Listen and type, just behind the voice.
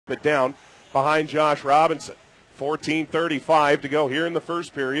it down behind Josh Robinson. 14:35 to go here in the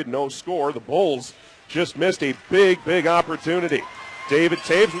first period. No score. The Bulls just missed a big opportunity. David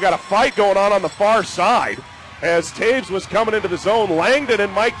Taves, we got a fight going on the far side. As Taves was coming into the zone, Langdon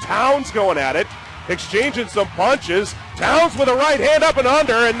and Mike Towns going at it, exchanging some punches. Towns with a right hand up and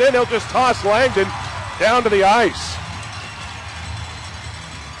under, and then he'll just toss Langdon down to the ice.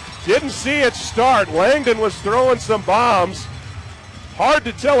 Didn't see it start. Langdon was throwing some bombs. Hard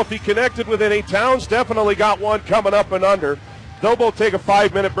to tell if he connected with any. Towns definitely got one coming up and under. They'll both take a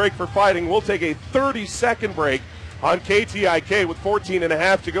 5-minute break for fighting. We'll take a 30-second break on KTIK with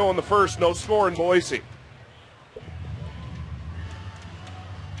 14.5 to go in the first. No score in Boise.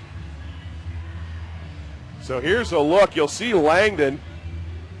 So here's a look. You'll see Langdon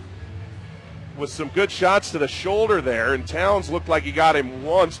with some good shots to the shoulder there, and Towns looked like he got him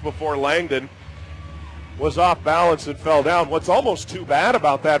once before Langdon was off balance and fell down. What's almost too bad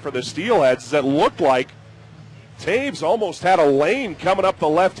about that for the Steelheads is that it looked like Taves almost had a lane coming up the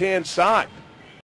left-hand side.